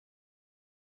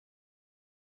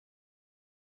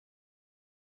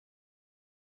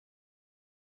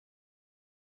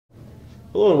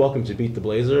Hello and welcome to Beat the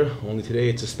Blazer. Only today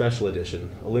it's a special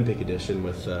edition, Olympic edition,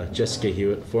 with Jessica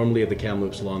Hewitt, formerly of the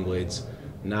Kamloops Long Blades,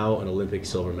 now an Olympic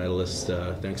silver medalist.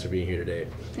 Thanks for being here today.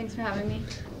 Thanks for having me.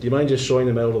 Do you mind just showing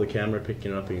the medal to the camera,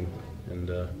 picking it up and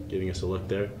giving us a look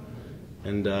there?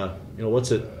 And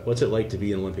what's it like to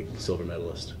be an Olympic silver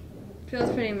medalist?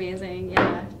 Feels pretty amazing,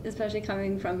 yeah. Especially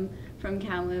coming from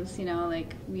Kamloops,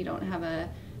 like we don't have a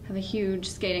huge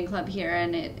skating club here,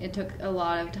 and it took a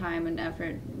lot of time and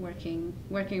effort working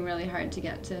really hard to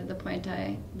get to the point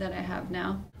that I have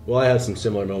now. Well, I had some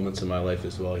similar moments in my life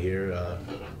as well here.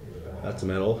 That's a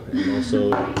medal, and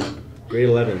also grade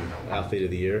 11 athlete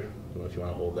of the year. I don't know if you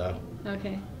want to hold that.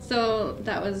 Okay, so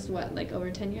that was what, like over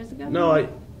 10 years ago? No,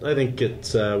 I think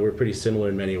it's we're pretty similar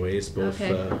in many ways, both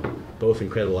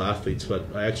incredible athletes, but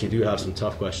I actually do have some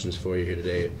tough questions for you here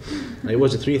today. It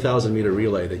was a 3,000 meter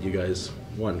relay that you guys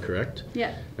won, correct?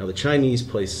 Yeah. Now the Chinese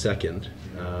placed second,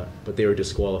 but they were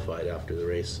disqualified after the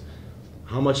race.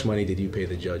 How much money did you pay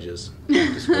the judges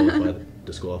to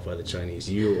disqualify the Chinese?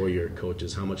 You or your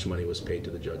coaches? How much money was paid to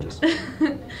the judges?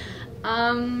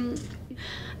 I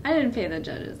didn't pay the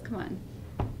judges. Come on.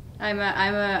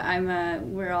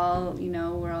 We're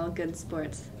all good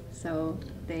sports. So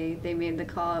they made the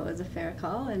call. It was a fair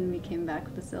call, and we came back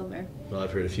with the silver. Well,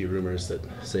 I've heard a few rumors that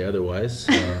say otherwise.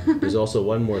 There's also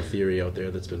one more theory out there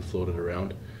that's been floated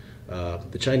around.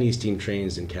 The Chinese team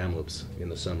trains in Kamloops in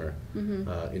the summer,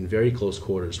 in very close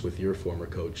quarters with your former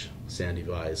coach, Sandy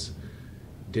Vise.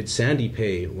 Did Sandy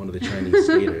pay one of the Chinese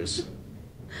skaters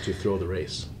to throw the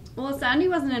race? Well, Sandy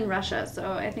wasn't in Russia,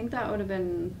 so I think that would have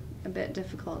been a bit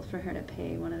difficult for her to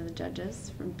pay one of the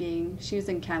judges she was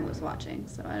in Kamloops watching,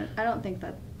 so I don't think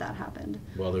that happened.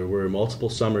 Well, there were multiple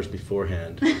summers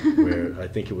beforehand where I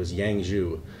think it was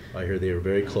Yangzhou. I heard they were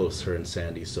very close, her and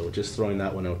Sandy, so just throwing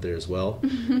that one out there as well.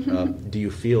 Do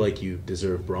you feel like you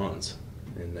deserve bronze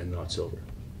and not silver?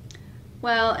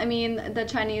 Well, I mean, the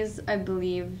Chinese, I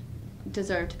believe,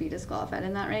 deserved to be disqualified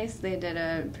in that race. They did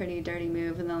a pretty dirty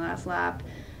move in the last lap,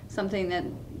 something that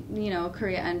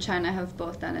Korea and China have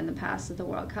both done in the past at the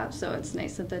World Cup, so it's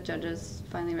nice that the judges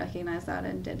finally recognized that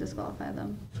and did disqualify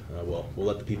them. Well, we'll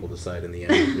let the people decide in the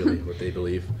end, really, what they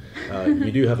believe. You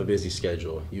do have a busy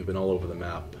schedule. You've been all over the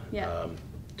map,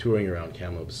 touring around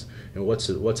Kamloops. And what's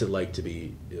it like to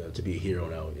be a hero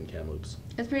now in Kamloops?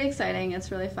 It's pretty exciting.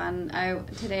 It's really fun.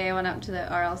 Today I went up to the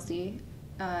RLC.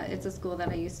 It's a school that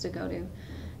I used to go to.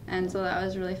 And so that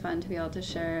was really fun to be able to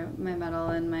share my medal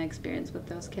and my experience with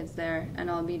those kids there. And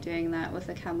I'll be doing that with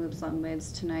the Kamloops Long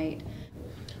Blades tonight.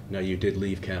 Now, you did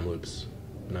leave Kamloops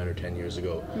 9 or 10 years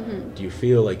ago. Do you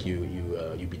feel like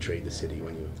you betrayed the city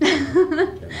when you...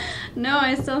 No,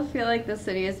 I still feel like the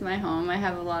city is my home. I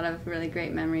have a lot of really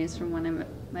great memories from when I'm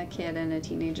a kid and a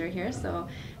teenager here, so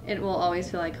it will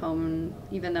always feel like home. And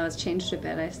even though it's changed a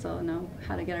bit, I still know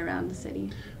how to get around the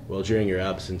city. Well, during your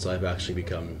absence, I've actually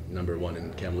become #1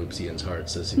 in Kamloopsians'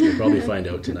 hearts, as you'll probably find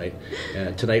out tonight.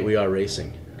 Tonight we are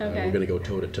racing. Okay. We're going to go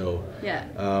toe-to-toe. Yeah.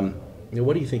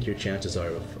 What do you think your chances are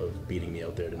of beating me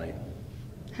out there tonight?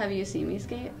 Have you seen me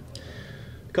skate?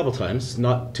 A couple times.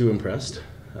 Not too impressed.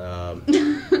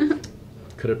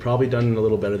 Could have probably done a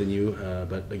little better than you,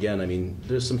 but again, I mean,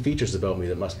 there's some features about me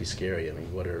that must be scary. I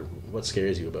mean, what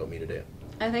scares you about me today?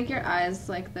 I think your eyes,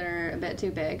 they're a bit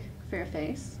too big for your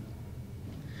face.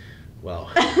 Wow.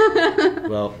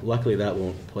 Well, luckily that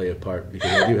won't play a part,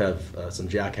 because I do have some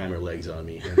jackhammer legs on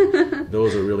me, and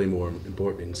those are really more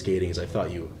important in skating, as I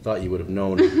thought you would have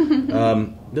known.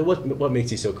 What makes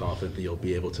you so confident that you'll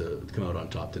be able to come out on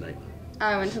top tonight?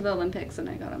 I went to the Olympics and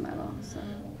I got a medal. So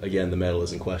again, the medal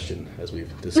is in question, as we've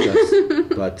discussed,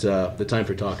 but the time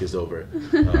for talk is over.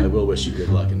 I will wish you good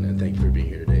luck, and thank you for being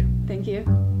here today. Thank you.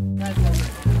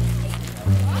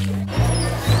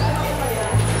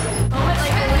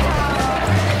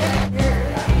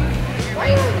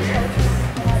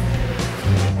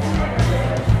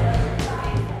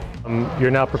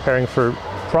 You're now preparing for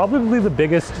probably the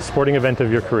biggest sporting event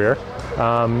of your career,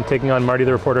 taking on Marty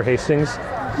The Reporter Hastings.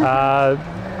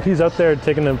 He's out there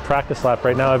taking a practice lap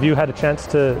right now. Have you had a chance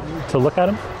to look at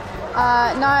him?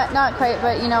 Not quite,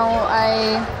 but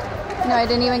I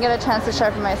didn't even get a chance to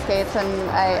sharpen my skates, and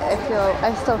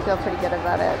I still feel pretty good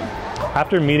about it.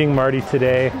 After meeting Marty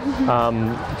today, do you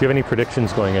have any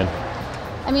predictions going in?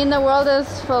 I mean, the world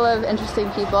is full of interesting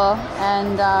people,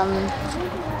 and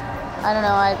I don't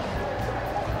know.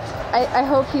 I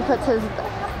hope he puts his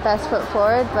best foot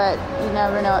forward, but you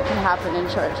never know what can happen in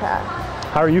short track.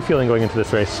 How are you feeling going into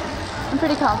this race? I'm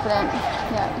pretty confident,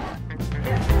 yeah.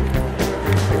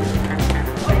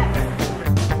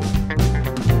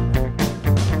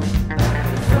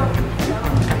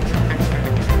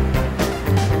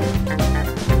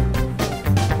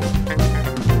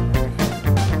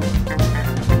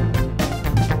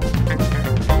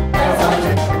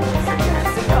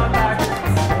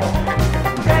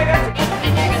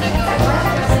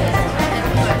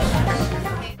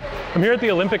 I'm here at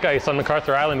the Olympic ice on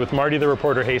MacArthur Island with Marty the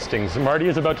Reporter Hastings. Marty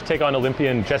is about to take on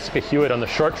Olympian Jessica Hewitt on the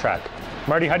short track.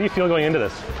 Marty, how do you feel going into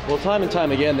this? Well, time and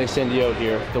time again they send you out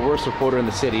here, the worst reporter in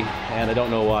the city, and I don't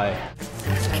know why.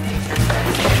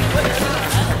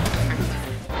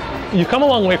 You've come a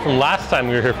long way from last time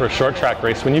we were here for a short track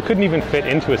race when you couldn't even fit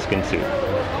into a skin suit.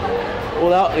 Well,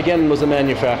 that again was the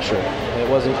manufacturer. It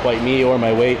wasn't quite me or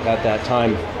my weight at that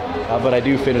time, but I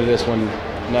do fit into this one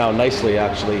now nicely,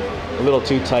 actually. A little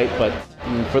too tight, but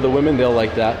for the women, they'll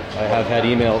like that. I have had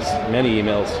emails, many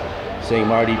emails, saying,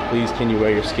 Marty, please can you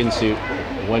wear your skin suit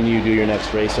when you do your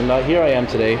next race? And here I am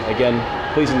today, again,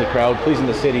 pleasing the crowd, pleasing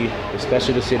the city,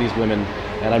 especially the city's women,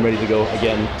 and I'm ready to go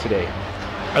again today.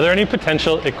 Are there any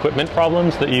potential equipment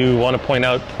problems that you want to point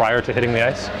out prior to hitting the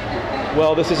ice?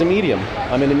 Well, this is a medium.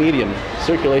 I'm in a medium.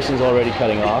 Circulation's already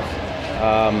cutting off.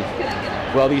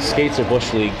 Well, these skates are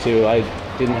Bush League too. I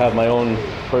didn't have my own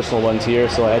personal ones here,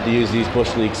 so I had to use these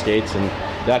Bush League skates, and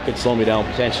that could slow me down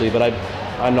potentially, but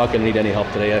I'm not going to need any help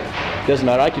today. It doesn't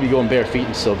matter. I could be going bare feet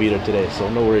and still beat her today, so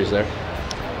no worries there.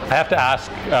 I have to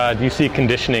ask, do you see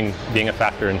conditioning being a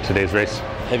factor in today's race?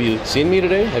 Have you seen me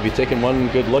today? Have you taken one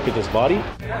good look at this body?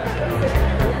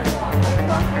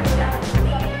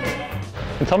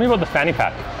 And tell me about the fanny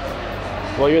pack.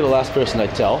 Well, you're the last person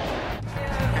I'd tell.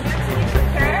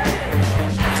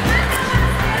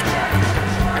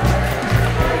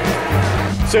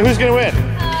 So who's going to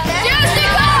win?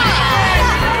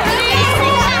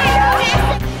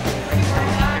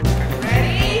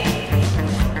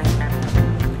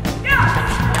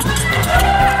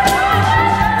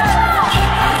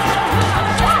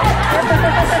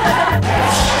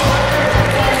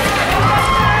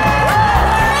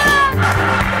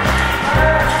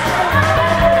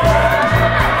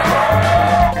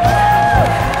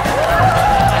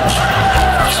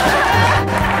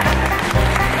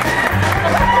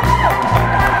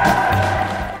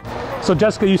 So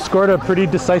Jessica, you scored a pretty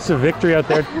decisive victory out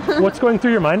there. What's going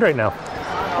through your mind right now?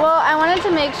 Well, I wanted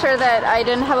to make sure that I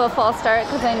didn't have a false start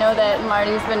because I know that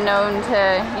Marty's been known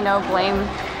to,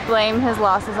 blame his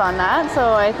losses on that.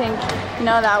 So I think,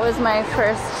 that was my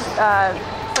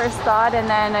first thought, and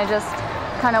then I just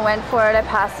kind of went for it. I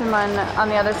passed him on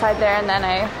the other side there, and then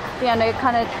I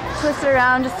kind of twisted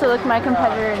around just to look my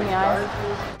competitor in the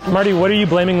eyes. Marty, what are you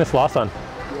blaming this loss on?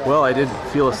 Well, I did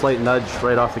feel a slight nudge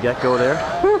right off the get-go there.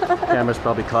 Camera's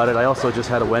probably caught it. I also just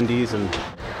had a Wendy's, and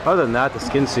other than that, the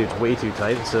skin suit's way too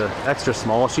tight. It's extra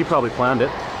small. She probably planned it.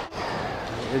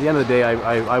 At the end of the day,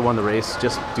 I won the race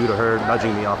just due to her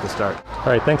nudging me off the start. All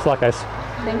right, thanks a lot, guys.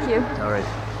 Thank you. All right.